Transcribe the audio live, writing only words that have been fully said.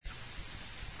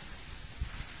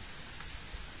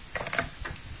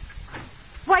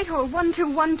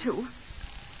Whitehall1212.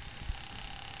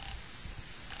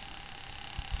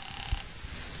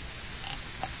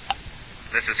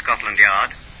 This is Scotland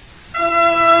Yard.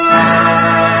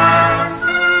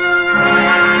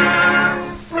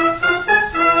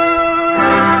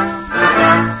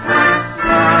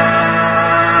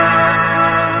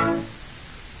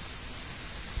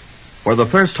 For the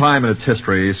first time in its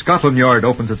history, Scotland Yard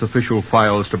opens its official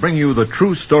files to bring you the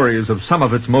true stories of some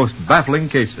of its most baffling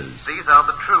cases. These are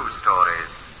the true stories.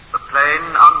 The plain,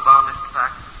 unvarnished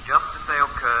facts, just as they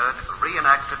occurred,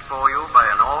 reenacted for you by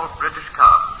an all-British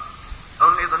cast.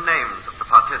 Only the names of the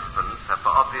participants have for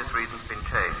obvious reasons been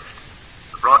changed.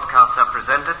 The broadcasts are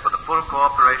presented with the full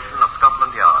cooperation of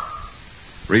Scotland Yard.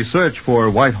 Research for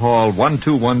Whitehall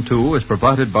 1212 is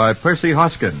provided by Percy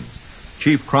Hoskins,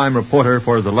 chief crime reporter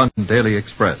for the London Daily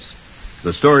Express.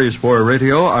 The stories for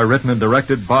radio are written and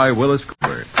directed by Willis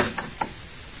Cooper.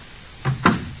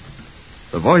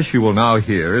 The voice you will now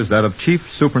hear is that of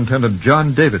Chief Superintendent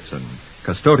John Davidson,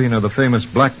 custodian of the famous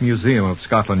Black Museum of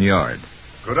Scotland Yard.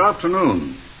 Good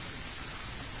afternoon.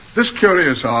 This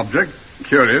curious object,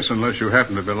 curious unless you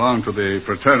happen to belong to the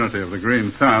fraternity of the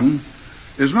Green Thumb,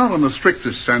 is not in the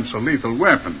strictest sense a lethal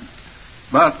weapon,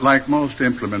 but like most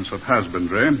implements of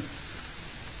husbandry,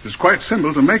 it's quite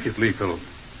simple to make it lethal.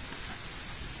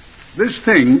 This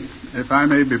thing, if I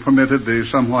may be permitted the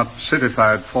somewhat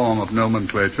citified form of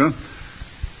nomenclature,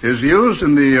 is used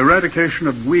in the eradication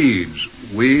of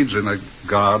weeds in a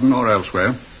garden or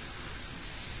elsewhere.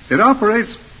 It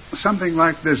operates something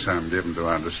like this, I'm given to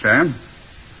understand.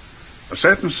 A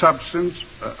certain substance,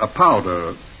 a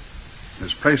powder,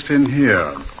 is placed in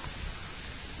here.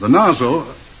 The nozzle,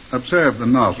 observe the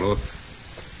nozzle,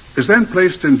 is then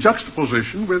placed in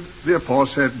juxtaposition with the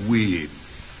aforesaid weed.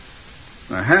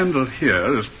 The handle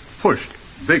here is pushed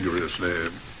vigorously,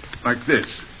 like this,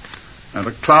 and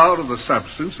a cloud of the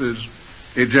substance is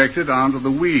ejected onto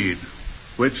the weed,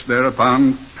 which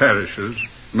thereupon perishes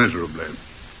miserably.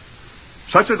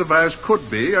 Such a device could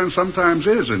be, and sometimes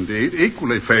is indeed,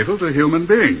 equally fatal to human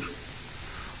beings,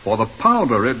 for the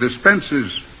powder it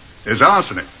dispenses is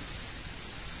arsenic.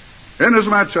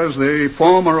 Inasmuch as the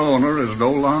former owner is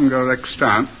no longer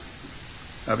extant,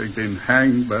 having been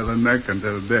hanged by the neck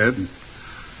until dead,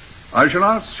 I shall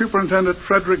ask Superintendent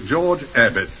Frederick George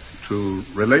Abbott to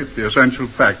relate the essential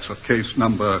facts of case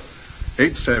number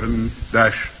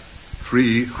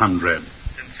 87-300.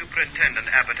 Since Superintendent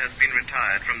Abbott has been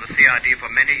retired from the CID for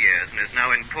many years and is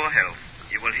now in poor health,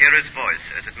 you will hear his voice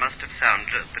as it must have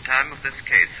sounded at the time of this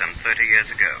case some 30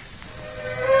 years ago.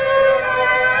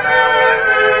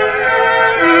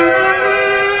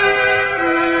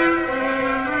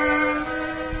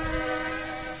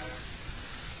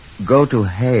 Go to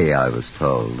Hay, I was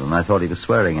told, and I thought he was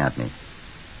swearing at me.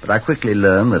 But I quickly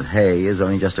learned that Hay is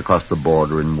only just across the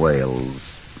border in Wales.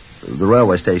 The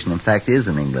railway station, in fact, is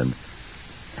in England.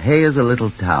 Hay is a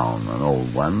little town, an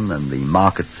old one, and the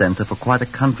market centre for quite a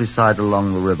countryside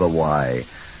along the River Wye,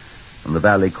 and the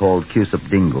valley called Cusop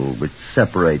Dingle, which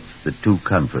separates the two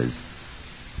countries.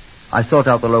 I sought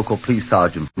out the local police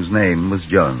sergeant, whose name was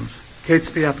Jones.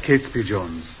 Catesby ap Catesby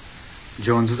Jones.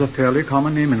 Jones is a fairly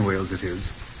common name in Wales, it is.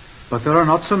 But there are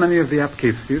not so many of the ap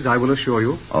Catesbys, I will assure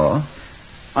you. Oh?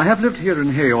 I have lived here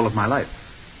in Hay all of my life.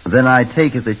 Then I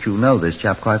take it that you know this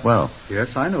chap quite well.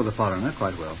 Yes, I know the foreigner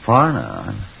quite well.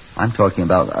 Foreigner? I'm talking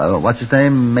about, what's his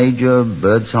name, Major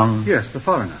Birdsong? Yes, the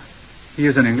foreigner. He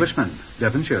is an Englishman.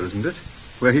 Devonshire, isn't it?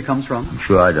 Where he comes from? I'm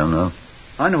sure I don't know.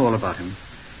 I know all about him.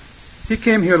 He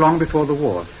came here long before the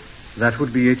war. That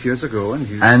would be 8 years ago, and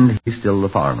he's still the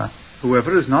foreigner.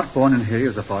 Whoever is not born in Hay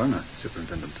is a foreigner,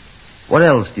 Superintendent. What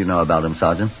else do you know about him,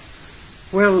 Sergeant?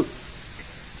 Well,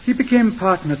 he became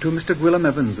partner to Mr. Gwilym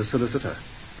Evans, the solicitor.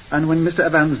 And when Mr.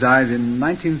 Evans died in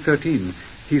 1913,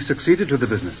 he succeeded to the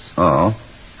business. Oh?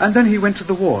 And then he went to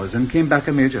the wars and came back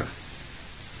a major.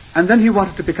 And then he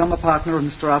wanted to become a partner of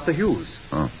Mr. Arthur Hughes.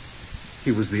 Oh.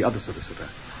 He was the other solicitor.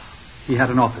 He had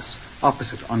an office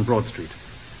opposite on Broad Street.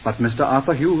 But Mr.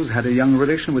 Arthur Hughes had a young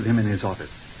relation with him in his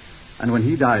office. And when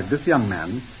he died, this young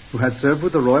man, who had served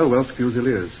with the Royal Welsh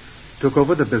Fusiliers, took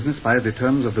over the business by the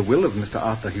terms of the will of Mr.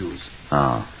 Arthur Hughes.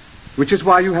 Ah. Which is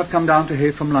why you have come down to Hay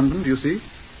from London, do you see?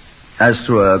 As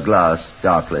through a glass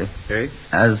darkly. Eh?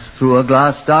 As through a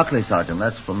glass darkly, Sergeant.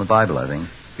 That's from the Bible, I think.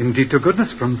 Indeed to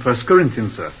goodness, from 1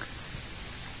 Corinthians, sir.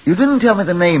 You didn't tell me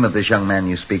the name of this young man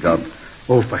you speak of.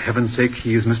 Oh, for heaven's sake,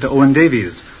 he is Mr. Owen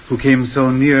Davies, who came so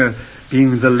near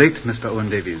being the late Mr. Owen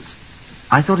Davies.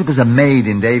 I thought it was a maid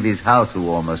in Davies' house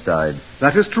who almost died.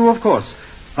 That is true, of course.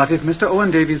 But if Mr.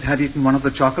 Owen Davies had eaten one of the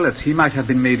chocolates, he might have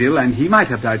been made ill, and he might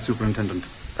have died, Superintendent.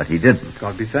 But he didn't.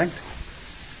 God be thanked.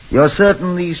 You're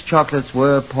certain these chocolates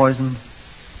were poisoned?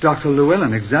 Dr.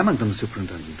 Llewellyn examined them,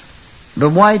 Superintendent.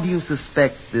 But why do you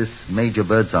suspect this Major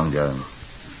Birdsong Jones?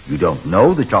 You don't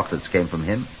know the chocolates came from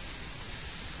him,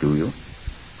 do you?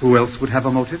 Who else would have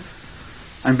a motive?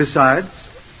 And besides,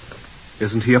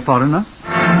 isn't he a foreigner?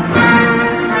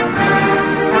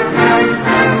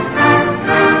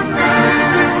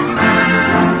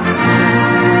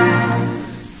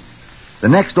 The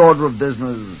next order of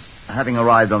business, having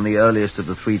arrived on the earliest of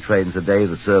the 3 trains a day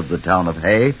that served the town of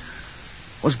Hay,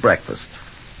 was breakfast.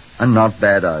 And not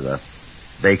bad either.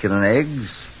 Bacon and eggs,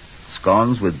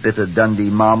 scones with bitter Dundee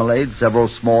marmalade, several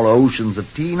small oceans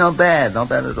of tea. Not bad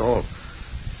at all.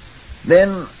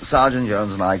 Then Sergeant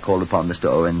Jones and I called upon Mr.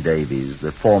 Owen Davies,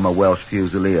 the former Welsh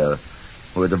Fusilier,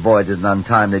 who had avoided an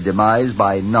untimely demise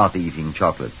by not eating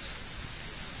chocolates.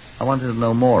 I wanted to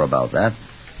know more about that.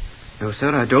 No,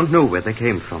 sir, I don't know where they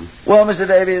came from. Well, Mr.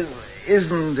 Davies,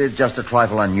 isn't it just a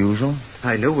trifle unusual?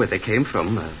 I know where they came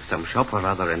from, some shop or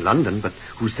other in London, but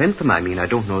who sent them, I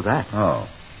don't know that. Oh.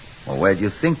 Well, where do you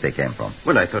think they came from?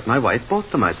 Well, I thought my wife bought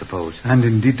them, I suppose. And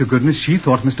indeed, to goodness, she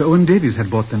thought Mr. Owen Davies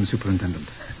had bought them, Superintendent.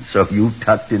 So you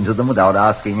tucked into them without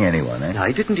asking anyone, eh?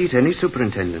 I didn't eat any,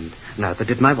 Superintendent. Neither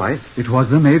did my wife. It was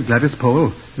the maid, Gladys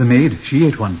Powell. The maid, she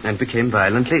ate one. And became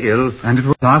violently ill. And it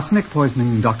was arsenic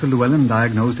poisoning Dr. Llewellyn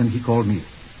diagnosed, and he called me.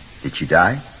 Did she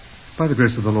die? By the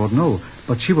grace of the Lord, no.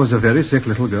 But she was a very sick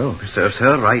little girl. Serves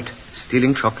her right.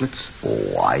 Stealing chocolates.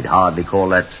 Oh, I'd hardly call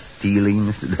that stealing,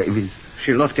 Mr. Davies.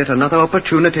 She'll not get another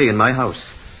opportunity in my house.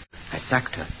 I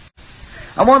sacked her.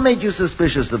 And what made you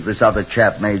suspicious of this other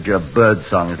chap, Major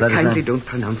Birdsong? Is that his Kindly name? don't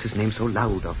pronounce his name so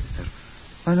loud, officer.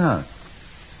 Why not?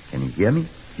 Can you hear me?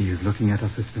 He is looking at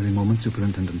us this very moment,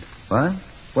 Superintendent. What?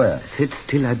 Where? Sit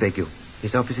still, I beg you.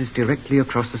 His office is directly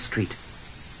across the street.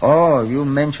 Oh, you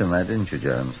mentioned that, didn't you,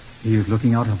 Jones? He is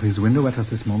looking out of his window at us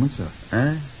this moment, sir.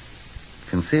 Eh?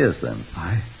 Can see us, then?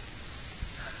 Aye.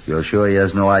 You're sure he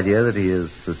has no idea that he is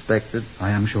suspected? I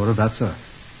am sure of that, sir.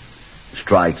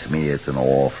 Strikes me it's an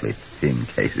awfully thin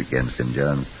case against him,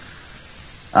 Jones.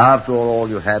 After all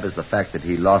you have is the fact that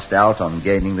he lost out on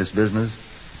gaining this business.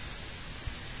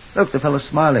 Look, the fellow's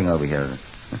smiling over here.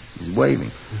 He's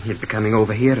waving. He'll be coming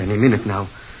over here any minute now.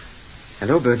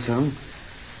 Hello, Birdsong.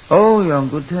 Oh, you're on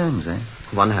good terms, eh?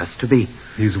 One has to be.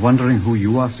 He's wondering who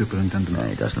you are, Superintendent. No,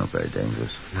 he doesn't look very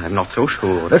dangerous. I'm not so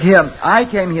sure. Look here, I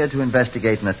came here to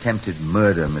investigate an attempted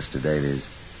murder, Mr. Davies.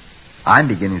 I'm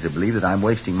beginning to believe that I'm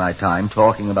wasting my time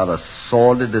talking about a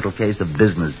sordid little case of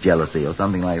business jealousy or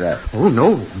something like that. Oh,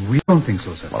 no. We don't think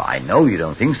so, sir. Well, I know you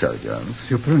don't think so, Jones.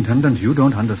 Superintendent, you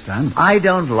don't understand. I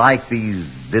don't like these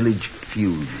village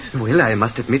feuds. Well, I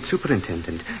must admit,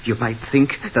 Superintendent, you might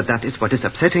think that is what is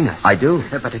upsetting us. I do.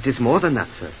 But it is more than that,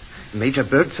 sir. Major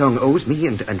Birdsong owes me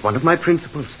and one of my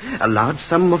principals a large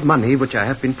sum of money which I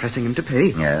have been pressing him to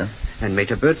pay. Yeah? And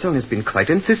Major Birdsong has been quite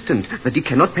insistent that he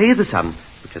cannot pay the sum,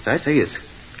 which, as I say, is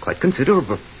quite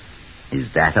considerable.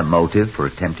 Is that a motive for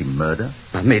attempting murder?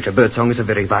 Major Birdsong is a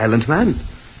very violent man.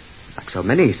 Like so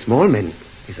many small men,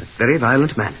 he's a very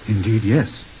violent man. Indeed,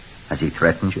 yes. Has he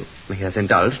threatened you? He has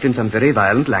indulged in some very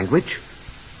violent language.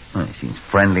 Well, he seems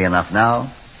friendly enough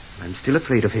now. I'm still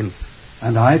afraid of him.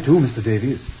 And I, too, Mr.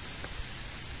 Davies.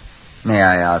 May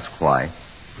I ask why?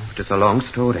 It is a long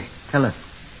story. Tell us.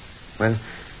 Well,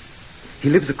 he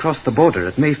lives across the border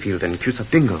at Mayfield and Cusack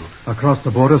Dingle. Across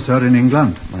the border, sir, in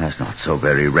England. Well, that's not so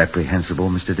very reprehensible,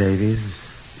 Mr. Davies.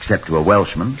 Except to a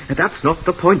Welshman. That's not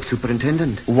the point,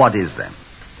 Superintendent. What is, then?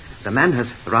 The man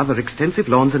has rather extensive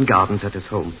lawns and gardens at his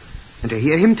home. And to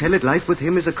hear him tell it, life with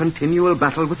him is a continual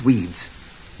battle with weeds.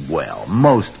 Well,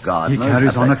 most gardeners... He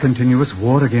carries on a continuous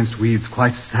war against weeds,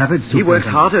 quite savage, He works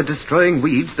Superintendent. harder destroying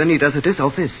weeds than he does at his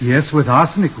office. Yes, with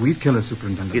arsenic weed killer,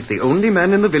 Superintendent. He's the only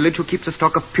man in the village who keeps a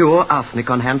stock of pure arsenic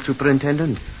on hand,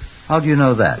 Superintendent. How do you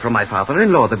know that? From my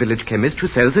father-in-law, the village chemist, who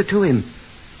sells it to him.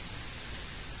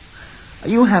 Are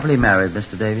you happily married,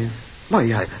 Mr. Davies?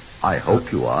 Why, I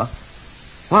hope you are.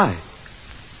 Why?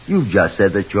 You've just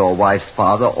said that your wife's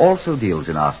father also deals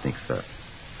in arsenic, sir.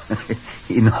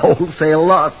 In wholesale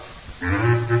lots.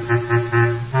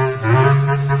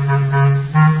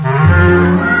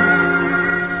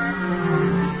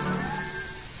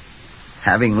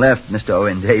 Having left Mr.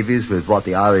 Owen Davies with what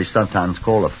the Irish sometimes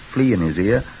call a flea in his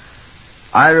ear,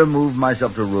 I removed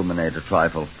myself to ruminate a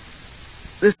trifle.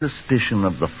 This suspicion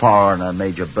of the foreigner,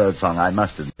 Major Birdsong, I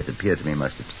must admit, appeared to me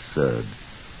most absurd,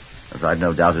 as I've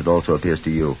no doubt it also appears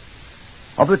to you.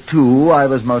 Of the two, I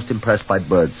was most impressed by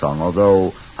Birdsong,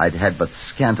 although I'd had but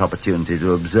scant opportunity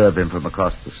to observe him from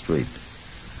across the street.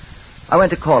 I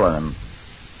went to call on him.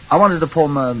 I wanted to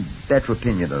form a better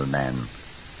opinion of the man.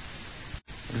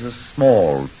 He was a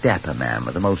small, dapper man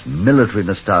with a most military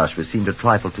moustache which seemed a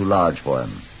trifle too large for him.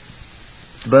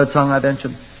 Mr. Birdsong, I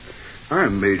ventured. I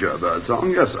am Major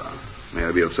Birdsong, yes, sir. May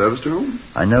I be of service to you?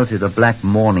 I noted a black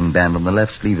mourning band on the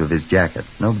left sleeve of his jacket.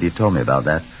 Nobody had told me about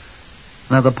that.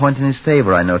 Another point in his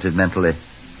favor, I noted mentally.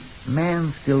 A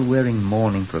man still wearing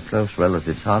mourning for a close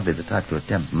relative is hardly the type to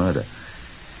attempt murder.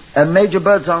 Major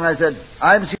Birdsong, I said,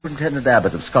 I'm Superintendent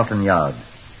Abbott of Scotland Yard.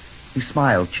 He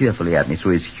smiled cheerfully at me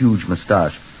through his huge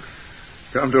moustache.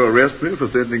 Come to arrest me for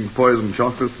sending poisoned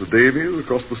chocolates to Davies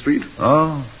across the street?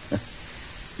 Oh,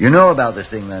 you know about this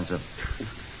thing then, sir?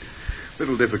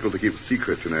 Little difficult to keep a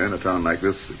secret, you know, in a town like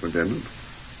this, Superintendent.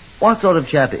 What sort of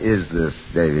chap is this,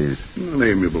 Davies? An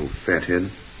amiable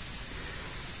fathead.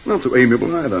 Not so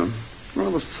amiable either.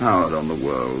 Rather soured on the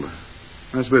world.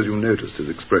 I suppose you noticed his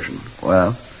expression.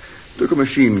 Well? Took a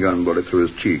machine gun bullet through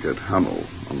his cheek at Hummel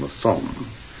on the Somme.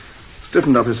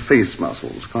 Stiffened up his face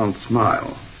muscles, can't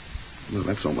smile. Well,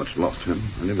 that's not much lost to him.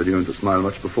 I never knew him to smile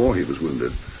much before he was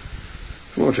wounded.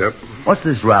 Poor chap. What's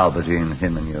this row between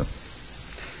him and you?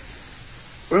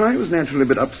 Well, I was naturally a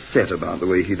bit upset about the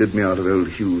way he did me out of old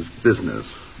Hugh's business,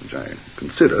 which I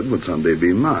considered would someday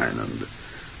be mine, and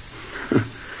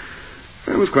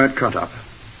I was quite cut up.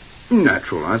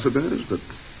 Natural, I suppose, but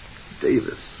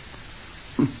Davis.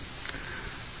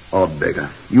 Odd beggar.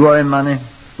 You owe him money?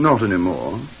 Not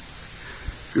anymore.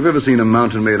 If you've ever seen a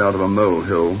mountain made out of a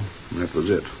molehill, that was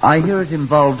it. I hear it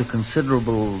involved a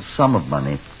considerable sum of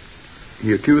money.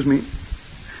 He accused me.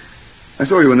 I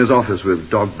saw you in his office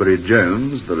with Dogberry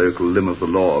Jones, the local limb of the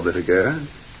law, a bit ago.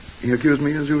 He accused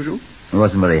me as usual. He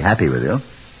wasn't very happy with you.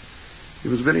 He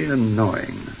was very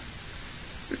annoying.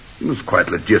 It was quite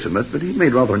legitimate, but he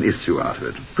made rather an issue out of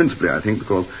it. Principally, I think,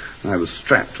 because I was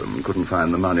strapped and couldn't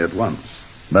find the money at once.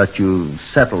 But you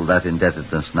settled that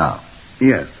indebtedness now?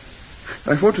 Yes.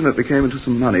 I fortunately came into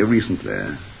some money recently,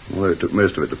 although it took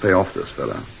most of it to pay off this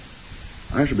fella.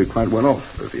 I should be quite well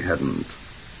off if he hadn't.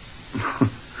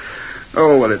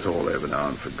 Oh, well, it's all over now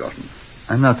and forgotten.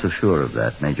 I'm not so sure of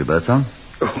that, Major Birdsong.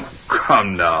 Oh,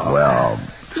 come now. Well...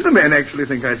 Does the man actually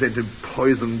think I sent him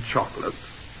poisoned chocolates?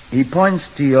 He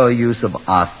points to your use of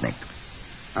arsenic.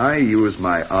 I use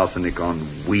my arsenic on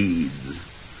weeds.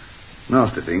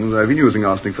 Nasty things. I've been using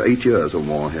arsenic for 8 years or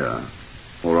more here.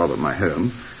 Or rather, my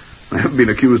home. I haven't been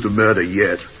accused of murder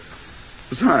yet.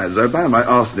 Besides, I buy my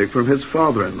arsenic from his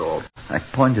father-in-law. I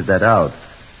pointed that out.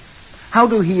 How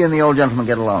do he and the old gentleman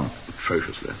get along?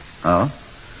 Atrociously. Oh?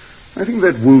 I think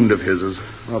that wound of his has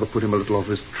rather put him a little off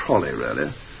his trolley,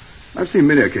 really. I've seen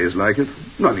many a case like it.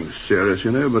 Nothing serious,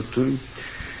 you know, but,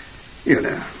 you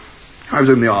know. I was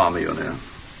in the army, you know.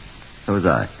 So was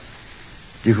I.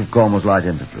 Chief of Cornwall's Light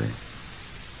Infantry.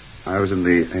 I was in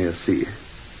the ASC.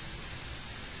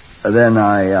 Then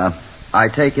I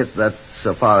take it that,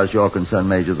 so far as you're concerned,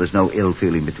 Major, there's no ill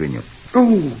feeling between you.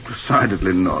 Oh,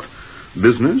 decidedly not.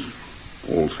 Business.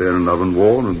 All's fair in love and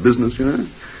war and business, you know.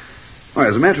 Why,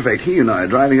 as a matter of fact, he and I are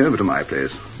driving over to my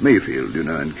place, Mayfield, you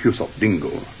know, in Cusop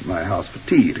Dingle, my house for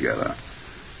tea together.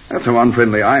 That's how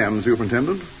unfriendly I am,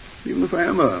 Superintendent, even if I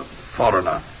am a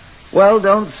foreigner. Well,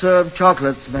 don't serve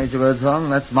chocolates, Major Birdsong.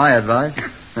 That's my advice.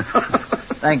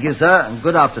 Thank you, sir, and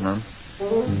good afternoon.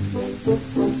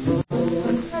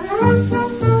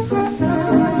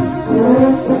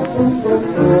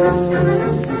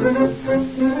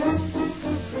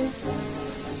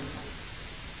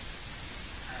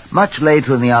 Much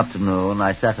later in the afternoon,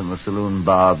 I sat in the saloon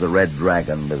bar of the Red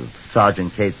Dragon with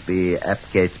Sergeant Catesby, Ep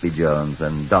Catesby-Jones,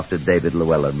 and Dr. David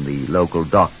Llewellyn, the local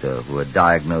doctor who had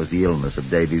diagnosed the illness of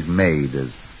Davy's maid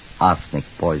as arsenic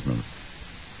poisoning.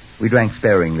 We drank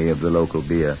sparingly of the local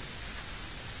beer.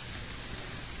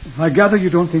 I gather you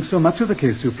don't think so much of the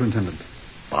case, Superintendent.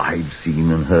 I've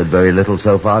seen and heard very little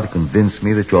so far to convince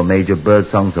me that your Major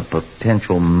Birdsong's a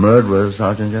potential murderer,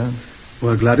 Sergeant Jones.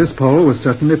 Well, Gladys Pole was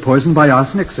certainly poisoned by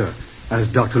arsenic, sir, as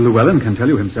Dr. Llewellyn can tell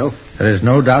you himself. There is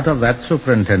no doubt of that,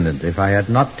 Superintendent. If I had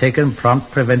not taken prompt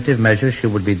preventive measures, she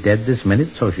would be dead this minute,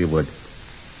 so she would.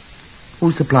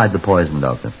 Who supplied the poison,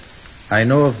 Doctor? I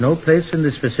know of no place in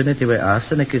this vicinity where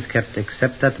arsenic is kept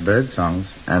except at Birdsong's.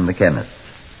 And the chemist?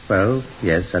 Well,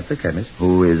 yes, at the chemist.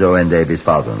 Who is Owen Davy's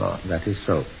father-in-law? That is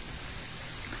so.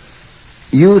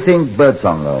 You think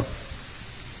Birdsong, though?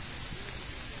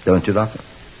 Don't you, Doctor?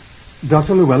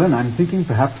 Dr. Llewellyn, I'm thinking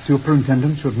perhaps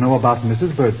Superintendent should know about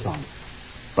Mrs. Birdsong.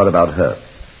 What about her?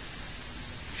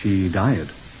 She died.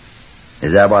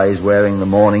 Is that why he's wearing the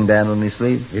mourning band on his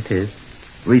sleeve? It is.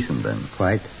 Recent, then?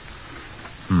 Quite.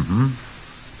 Mm-hmm.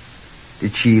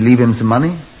 Did she leave him some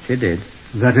money? She did.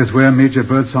 That is where Major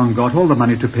Birdsong got all the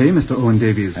money to pay Mr. Owen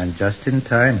Davies. And just in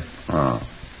time. Oh.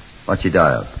 What'd she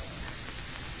die of?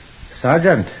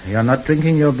 Sergeant, you're not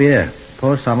drinking your beer.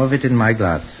 Pour some of it in my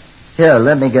glass. Here,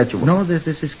 let me get you one. No,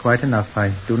 this is quite enough.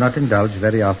 I do not indulge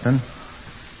very often.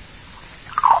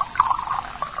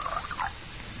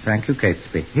 Thank you,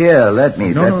 Catesby. Here, let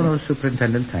me. No,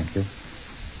 Superintendent, thank you.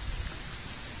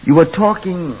 You were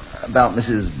talking about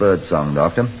Mrs. Birdsong,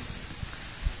 Doctor.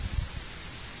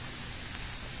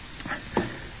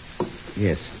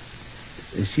 Yes.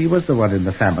 She was the one in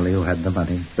the family who had the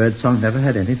money. Birdsong never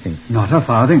had anything. Not a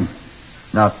farthing.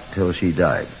 Not till she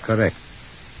died. Correct.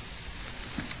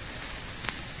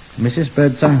 Mrs.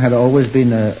 Birdsong had always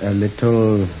been a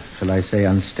little, shall I say,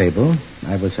 unstable.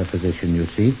 I was her physician, you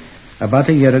see. About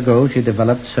a year ago, she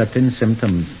developed certain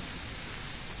symptoms.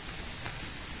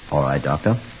 All right,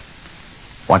 Doctor.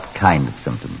 What kind of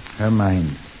symptoms? Her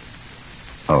mind.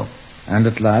 Oh. And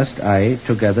at last, I,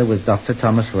 together with Dr.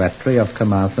 Thomas Rattray of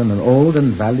Carmarthen, an old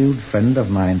and valued friend of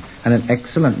mine, and an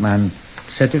excellent man,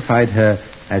 certified her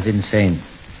as insane.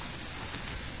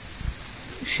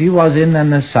 She was in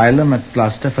an asylum at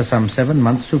Gloucester for some 7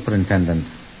 months, Superintendent.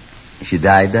 She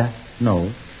died there? No.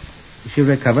 She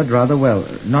recovered rather well.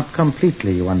 Not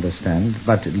completely, you understand,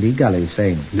 but legally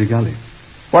sane. Legally?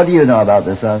 What do you know about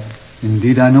this, sir?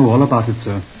 Indeed, I know all about it,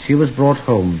 sir. She was brought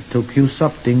home to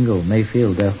Cusop Dingle,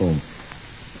 Mayfield, their home.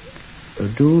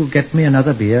 Do get me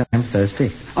another beer. I'm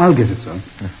thirsty. I'll get it, sir.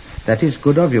 That is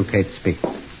good of you, Catesby.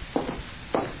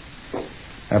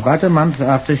 About a month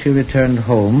after she returned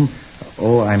home,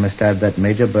 I must add that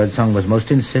Major Birdsong was most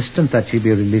insistent that she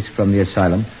be released from the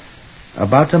asylum.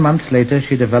 About a month later,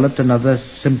 she developed another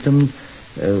symptom,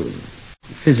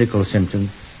 physical symptom,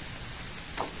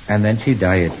 and then she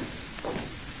died.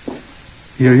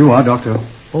 Here you are, Doctor.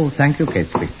 Oh, thank you,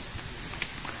 Catesby.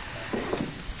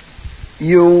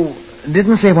 You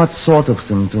didn't say what sort of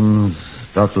symptoms,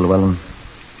 Dr. Llewellyn.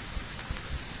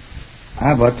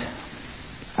 Abbott,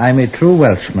 I'm a true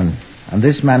Welshman, and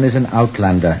this man is an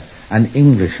outlander, an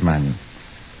Englishman.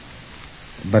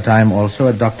 But I am also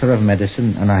a doctor of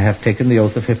medicine, and I have taken the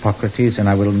oath of Hippocrates, and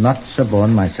I will not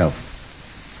suborn myself.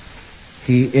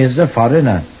 He is a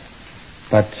foreigner,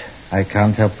 but I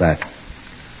can't help that.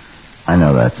 I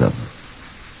know that, sir.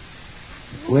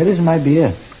 Where is my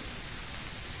beer?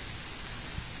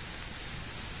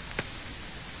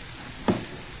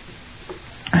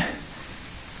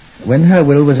 When her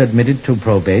will was admitted to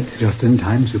probate... Just in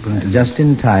time, Superintendent. Just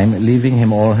in time, leaving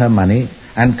him all her money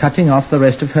and cutting off the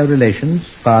rest of her relations,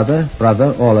 father,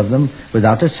 brother, all of them,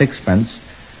 without a sixpence,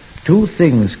 2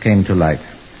 things came to light.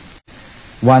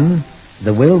 One,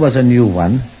 the will was a new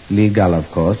one, legal,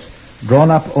 of course,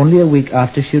 drawn up only a week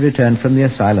after she returned from the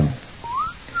asylum.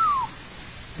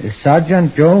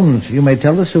 Sergeant Jones, you may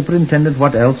tell the superintendent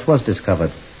what else was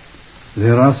discovered.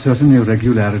 There are certain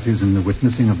irregularities in the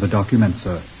witnessing of the document,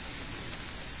 sir.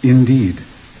 Indeed,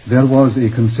 there was a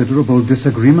considerable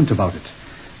disagreement about it,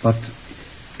 but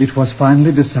it was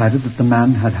finally decided that the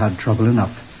man had had trouble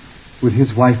enough, with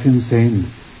his wife insane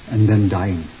and then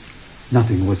dying.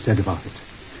 Nothing was said about it.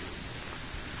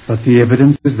 But the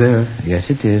evidence is there. Yes,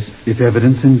 it is. If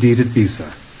evidence indeed it be,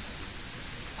 sir.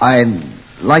 I'd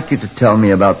like you to tell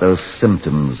me about those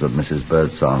symptoms of Mrs.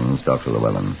 Birdsong's, Dr.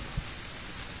 Llewellyn.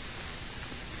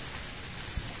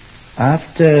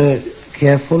 After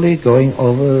carefully going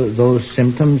over those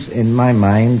symptoms in my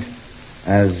mind,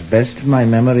 as best my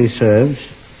memory serves,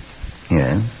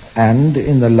 Yes? and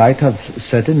in the light of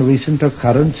certain recent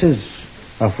occurrences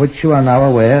of which you are now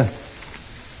aware,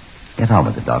 Get on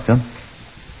with it, Doctor.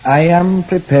 I am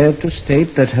prepared to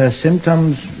state that her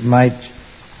symptoms might,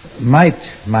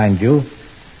 mind you,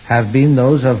 have been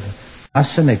those of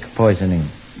arsenic poisoning.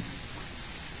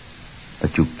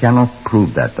 But you cannot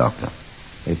prove that, Doctor.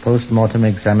 A post-mortem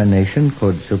examination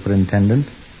could, Superintendent.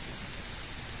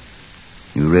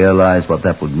 You realize what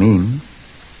that would mean?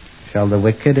 Shall the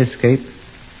wicked escape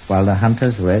while the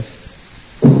hunters rest?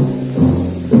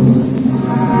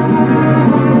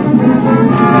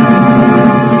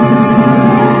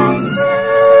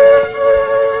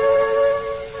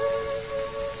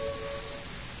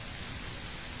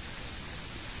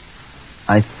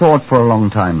 I thought for a long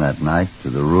time that night, to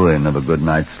the ruin of a good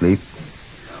night's sleep,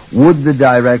 would the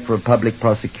Director of Public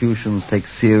Prosecutions take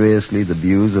seriously the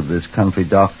views of this country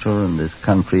doctor and this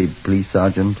country police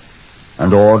sergeant,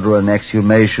 and order an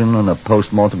exhumation and a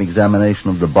post-mortem examination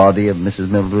of the body of Mrs.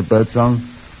 Mildred Birdsong?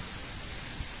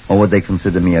 Or would they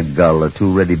consider me a gull, a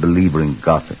too ready believer in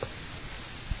gossip?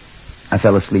 I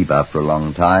fell asleep after a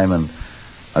long time, and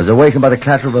I was awakened by the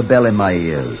clatter of a bell in my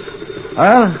ears.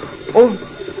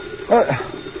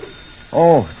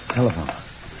 Telephone.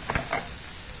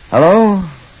 Hello?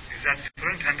 Is that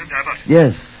Superintendent Abbott?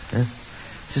 Yes.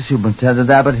 This is Superintendent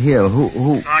Abbott here.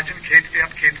 Who? Sergeant Catesby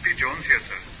up Catesby. Catesby Jones here,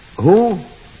 sir. Who?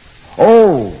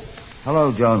 Oh,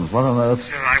 hello, Jones. What on earth?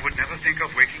 Sir, I would never think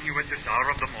of waking you at this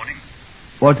hour of the morning.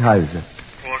 What time is it?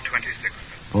 4:26, sir.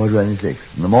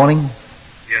 4:26. In the morning?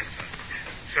 Yes, sir.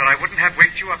 Sir, I wouldn't have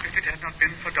waked you up if it had not been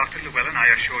for Dr. Llewellyn, I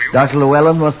assure you. Dr.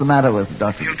 Llewellyn? What's the matter with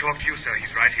Dr. He'll talk to you, sir.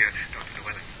 He's right here, Dr.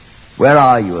 Llewellyn. Where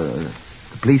are you?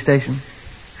 The police station?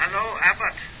 Hello,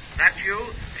 Abbott. That you?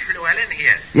 Llewellyn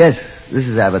here. Yes, this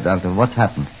is Abbott, Doctor. What's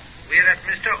happened? We're at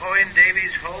Mr. Owen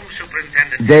Davies' home,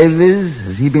 Superintendent. Davies?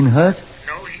 Has he been hurt?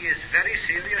 No, he is very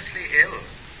seriously ill.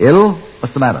 Ill?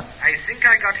 What's the matter? I think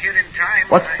I got here in time.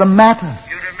 What's the matter?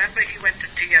 You remember he went to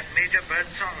tea at Major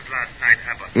Birdsong's last night,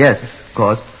 Abbott? Yes, of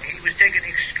course. He was taken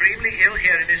extremely ill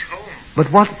here in his home. But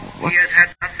what? He has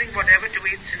had nothing whatever to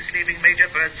eat since leaving Major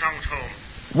Birdsong's home.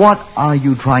 What are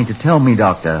you trying to tell me,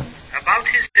 Doctor? About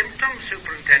his symptoms,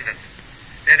 Superintendent.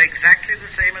 They're exactly the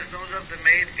same as those of the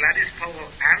maid Gladys Powell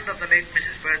and of the late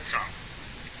Mrs. Birdsong.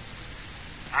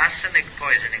 Arsenic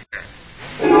poisoning, sir.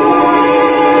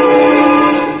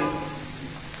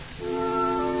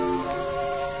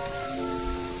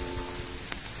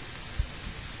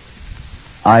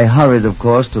 I hurried, of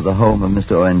course, to the home of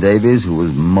Mr. Owen Davies, who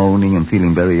was moaning and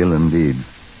feeling very ill indeed.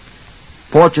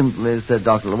 Fortunately, said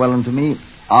Dr. Llewellyn to me,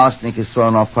 arsenic is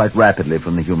thrown off quite rapidly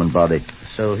from the human body.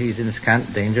 So he's in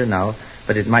scant danger now,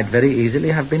 but it might very easily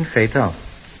have been fatal.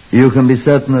 You can be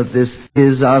certain that this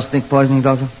is arsenic poisoning,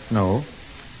 Doctor? No.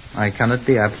 I cannot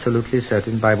be absolutely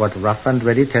certain by what rough and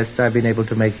ready tests I've been able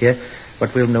to make here,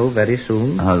 but we'll know very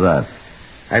soon. How's that?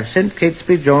 I've sent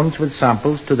Catesby Jones with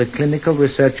samples to the Clinical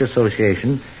Research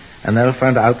Association, and they'll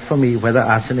find out for me whether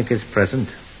arsenic is present.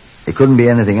 It couldn't be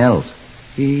anything else.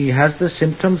 He has the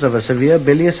symptoms of a severe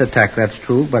bilious attack, that's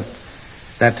true, but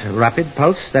that rapid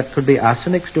pulse, that could be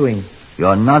arsenic's doing.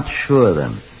 You're not sure,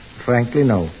 then? Frankly,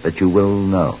 no. But you will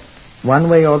know? One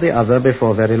way or the other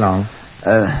before very long.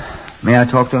 May I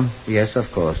talk to him? Yes, of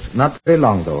course. Not very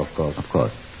long, though, of course. Of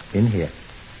course. In here.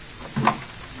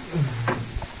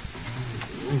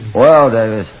 Well,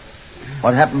 Davis,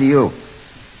 what happened to you?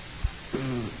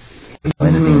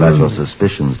 Anything about your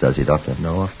suspicions, does he, Doctor?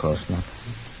 No, of course not.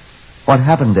 What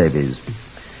happened, Davies?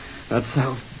 That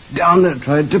South Downer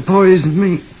tried to poison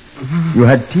me. You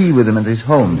had tea with him at his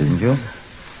home, didn't you?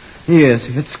 Yes,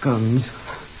 he had scones.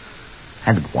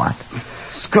 Had what?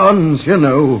 Scones, you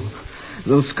know.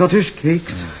 Those Scottish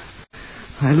cakes.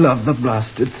 I love the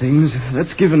blasted things.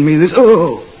 That's given me this...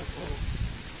 Oh!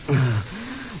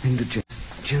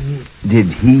 Indigestion. Did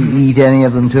he eat any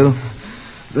of them, too?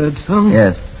 Birdsong?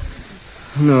 Yes.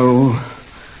 No.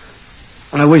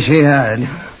 I wish he had.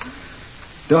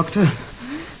 Doctor,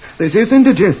 this is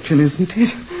indigestion, isn't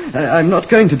it? I'm not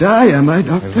going to die, am I,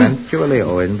 Doctor? Eventually,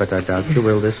 Owen, but I doubt you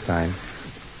will this time.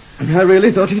 I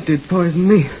really thought he did poison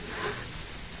me.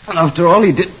 And after all,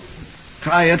 he did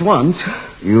try at once.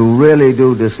 You really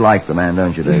do dislike the man,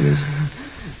 don't you, Davies?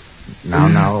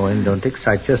 Now, Owen, don't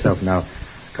excite yourself now.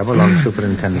 Come along,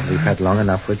 Superintendent. We've had long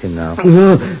enough with him now.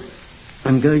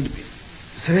 I'm going to be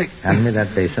sick. Hand me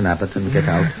that basin, Abbott, and get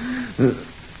out.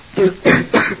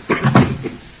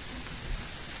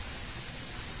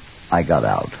 I got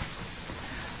out.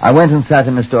 I went and sat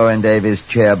in Mr. Owen Davies'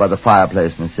 chair by the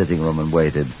fireplace in the sitting room and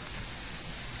waited.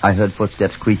 I heard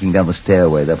footsteps creaking down the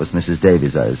stairway. That was Mrs.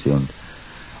 Davies, I assumed.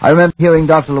 I remember hearing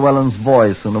Dr. Llewellyn's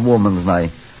voice and a woman's, and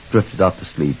I drifted off to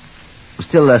sleep. It was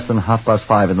still less than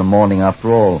 5:30 in the morning after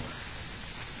all.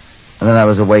 And then I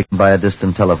was awakened by a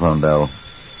distant telephone bell.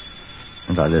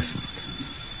 And I listened.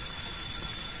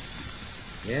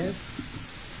 Yes?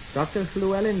 Dr.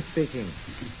 Llewellyn speaking.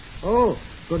 Oh,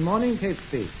 good morning,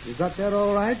 Catesby. You got there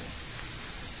all right?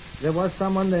 There was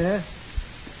someone there.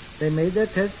 They made their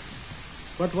test.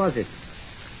 What was it?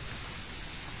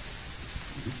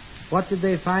 What did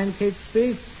they find,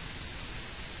 Catesby?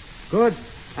 Good.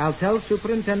 I'll tell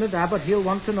Superintendent Abbott. He'll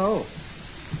want to know.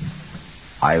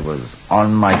 I was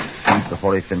on my feet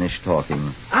before he finished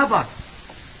talking. Abbott!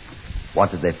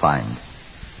 What did they find?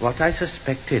 What I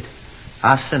suspected.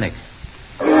 Arsenic.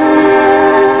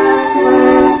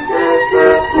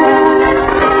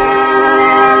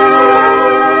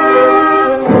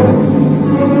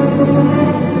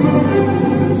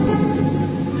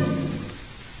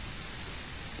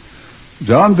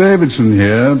 John Davidson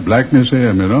here, Black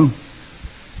Museum, you know.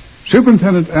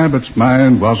 Superintendent Abbott's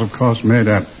mind was, of course, made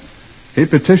up. He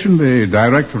petitioned the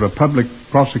Director of Public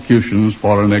Prosecutions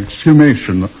for an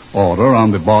exhumation order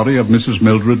on the body of Mrs.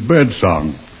 Mildred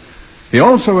Birdsong. He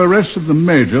also arrested the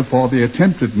Major for the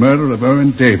attempted murder of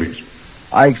Owen Davies.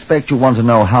 I expect you want to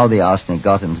know how the arsenic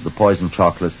got into the poisoned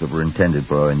chocolates that were intended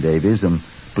for Owen Davies and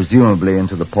presumably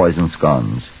into the poisoned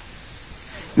scones.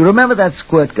 You remember that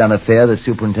squirt gun affair that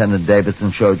Superintendent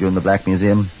Davidson showed you in the Black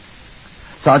Museum?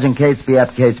 Sergeant Catesby,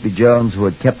 Ap Catesby Jones, who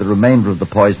had kept the remainder of the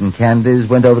poison candies,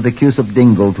 went over to Cusack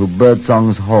Dingle to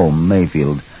Birdsong's home,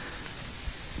 Mayfield.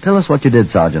 Tell us what you did,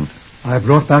 Sergeant. I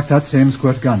brought back that same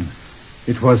squirt gun.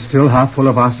 It was still half full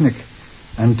of arsenic,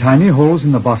 and tiny holes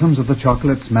in the bottoms of the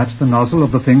chocolates matched the nozzle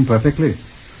of the thing perfectly.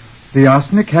 The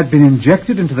arsenic had been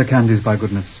injected into the candies, by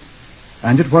goodness.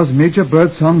 And it was Major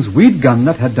Birdsong's weed gun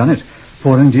that had done it,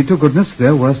 for indeed to goodness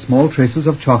there were small traces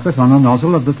of chocolate on the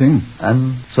nozzle of the thing.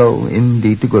 And so,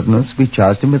 indeed to goodness, we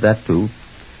charged him with that too.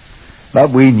 But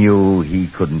we knew he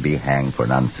couldn't be hanged for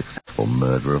an unsuccessful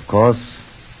murder, of course.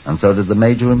 And so did the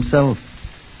Major himself.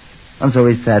 And so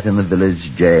he sat in the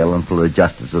village jail until the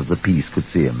justice of the peace could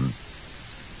see him.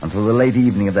 Until the late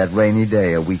evening of that rainy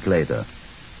day a week later.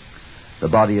 The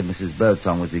body of Mrs.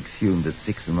 Birdsong was exhumed at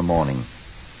 6 a.m.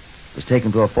 It was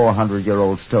taken to a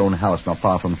 400-year-old stone house not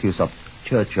far from Cusack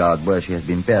churchyard where she had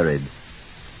been buried.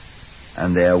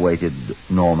 And there waited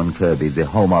Norman Kirby, the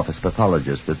Home Office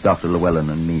pathologist, with Dr. Llewellyn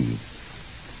and me.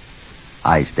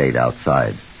 I stayed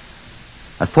outside.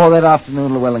 At 4 that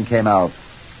afternoon, Llewellyn came out.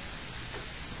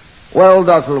 Well,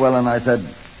 Dr. Llewellyn, I said.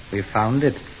 We found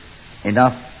it.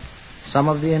 Enough? Some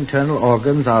of the internal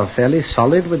organs are fairly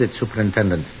solid with it,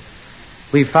 Superintendent.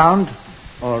 We found,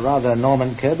 or rather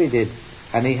Norman Kirby did,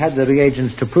 and he had the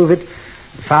reagents to prove it,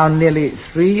 found nearly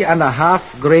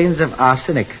 3.5 grains of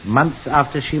arsenic months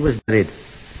after she was buried.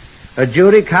 A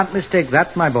jury can't mistake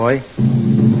that, my boy.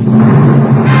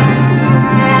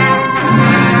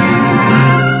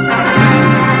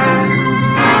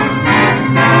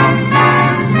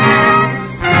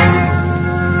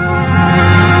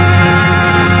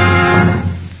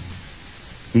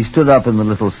 He stood up in the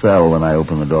little cell when I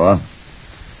opened the door.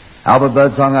 Albert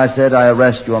Birdsong, I said, I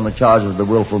arrest you on the charge of the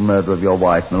willful murder of your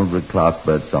wife, Mildred Clark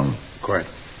Birdsong. Quite.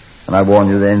 And I warn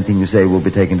you that anything you say will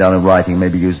be taken down in writing, may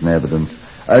be used in evidence.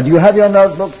 Do you have your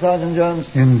notebook, Sergeant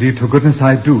Jones? Indeed, to goodness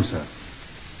I do, sir.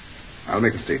 I'll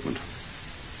make a statement.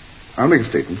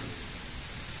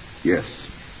 Yes,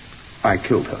 I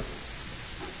killed her.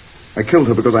 I killed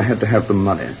her because I had to have the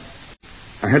money.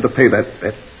 I had to pay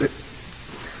that...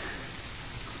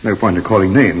 No point in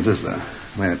calling names, is there?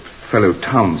 That fellow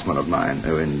townsman of mine,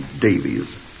 Owen Davies.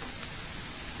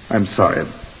 I'm sorry,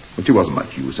 but she wasn't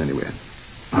much use anyway.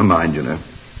 Her mind, you know.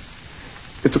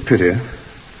 It's a pity,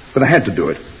 but I had to do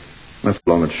it. That's the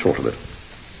long and short of it.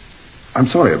 I'm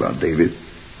sorry about Davies.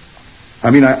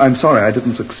 I'm sorry I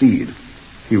didn't succeed.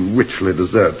 He richly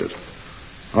deserved it.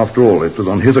 After all, it was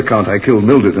on his account I killed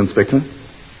Mildred, Inspector.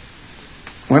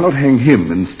 Why not hang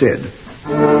him instead?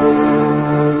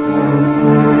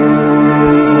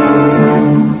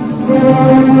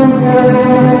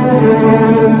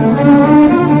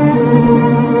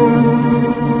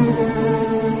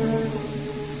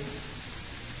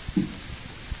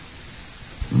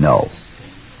 No.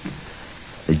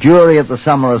 The jury at the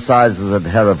summer assizes at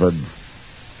Hereford,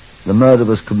 the murder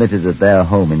was committed at their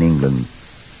home in England,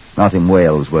 not in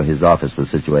Wales where his office was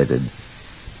situated.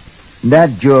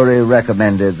 That jury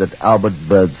recommended that Albert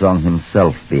Birdsong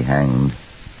himself be hanged.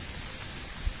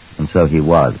 And so he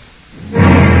was.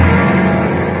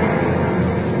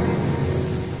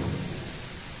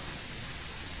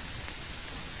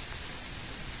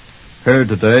 Heard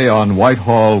today on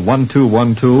Whitehall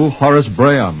 1212, Horace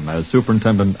Braham as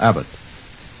Superintendent Abbott.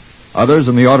 Others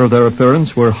in the order of their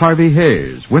appearance were Harvey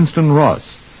Hayes, Winston Ross,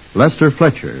 Lester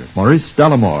Fletcher, Maurice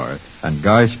Delamore, and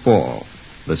Guy Spall.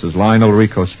 This is Lionel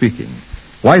Rico speaking.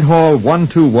 Whitehall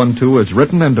 1212 is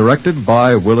written and directed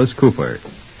by Willis Cooper.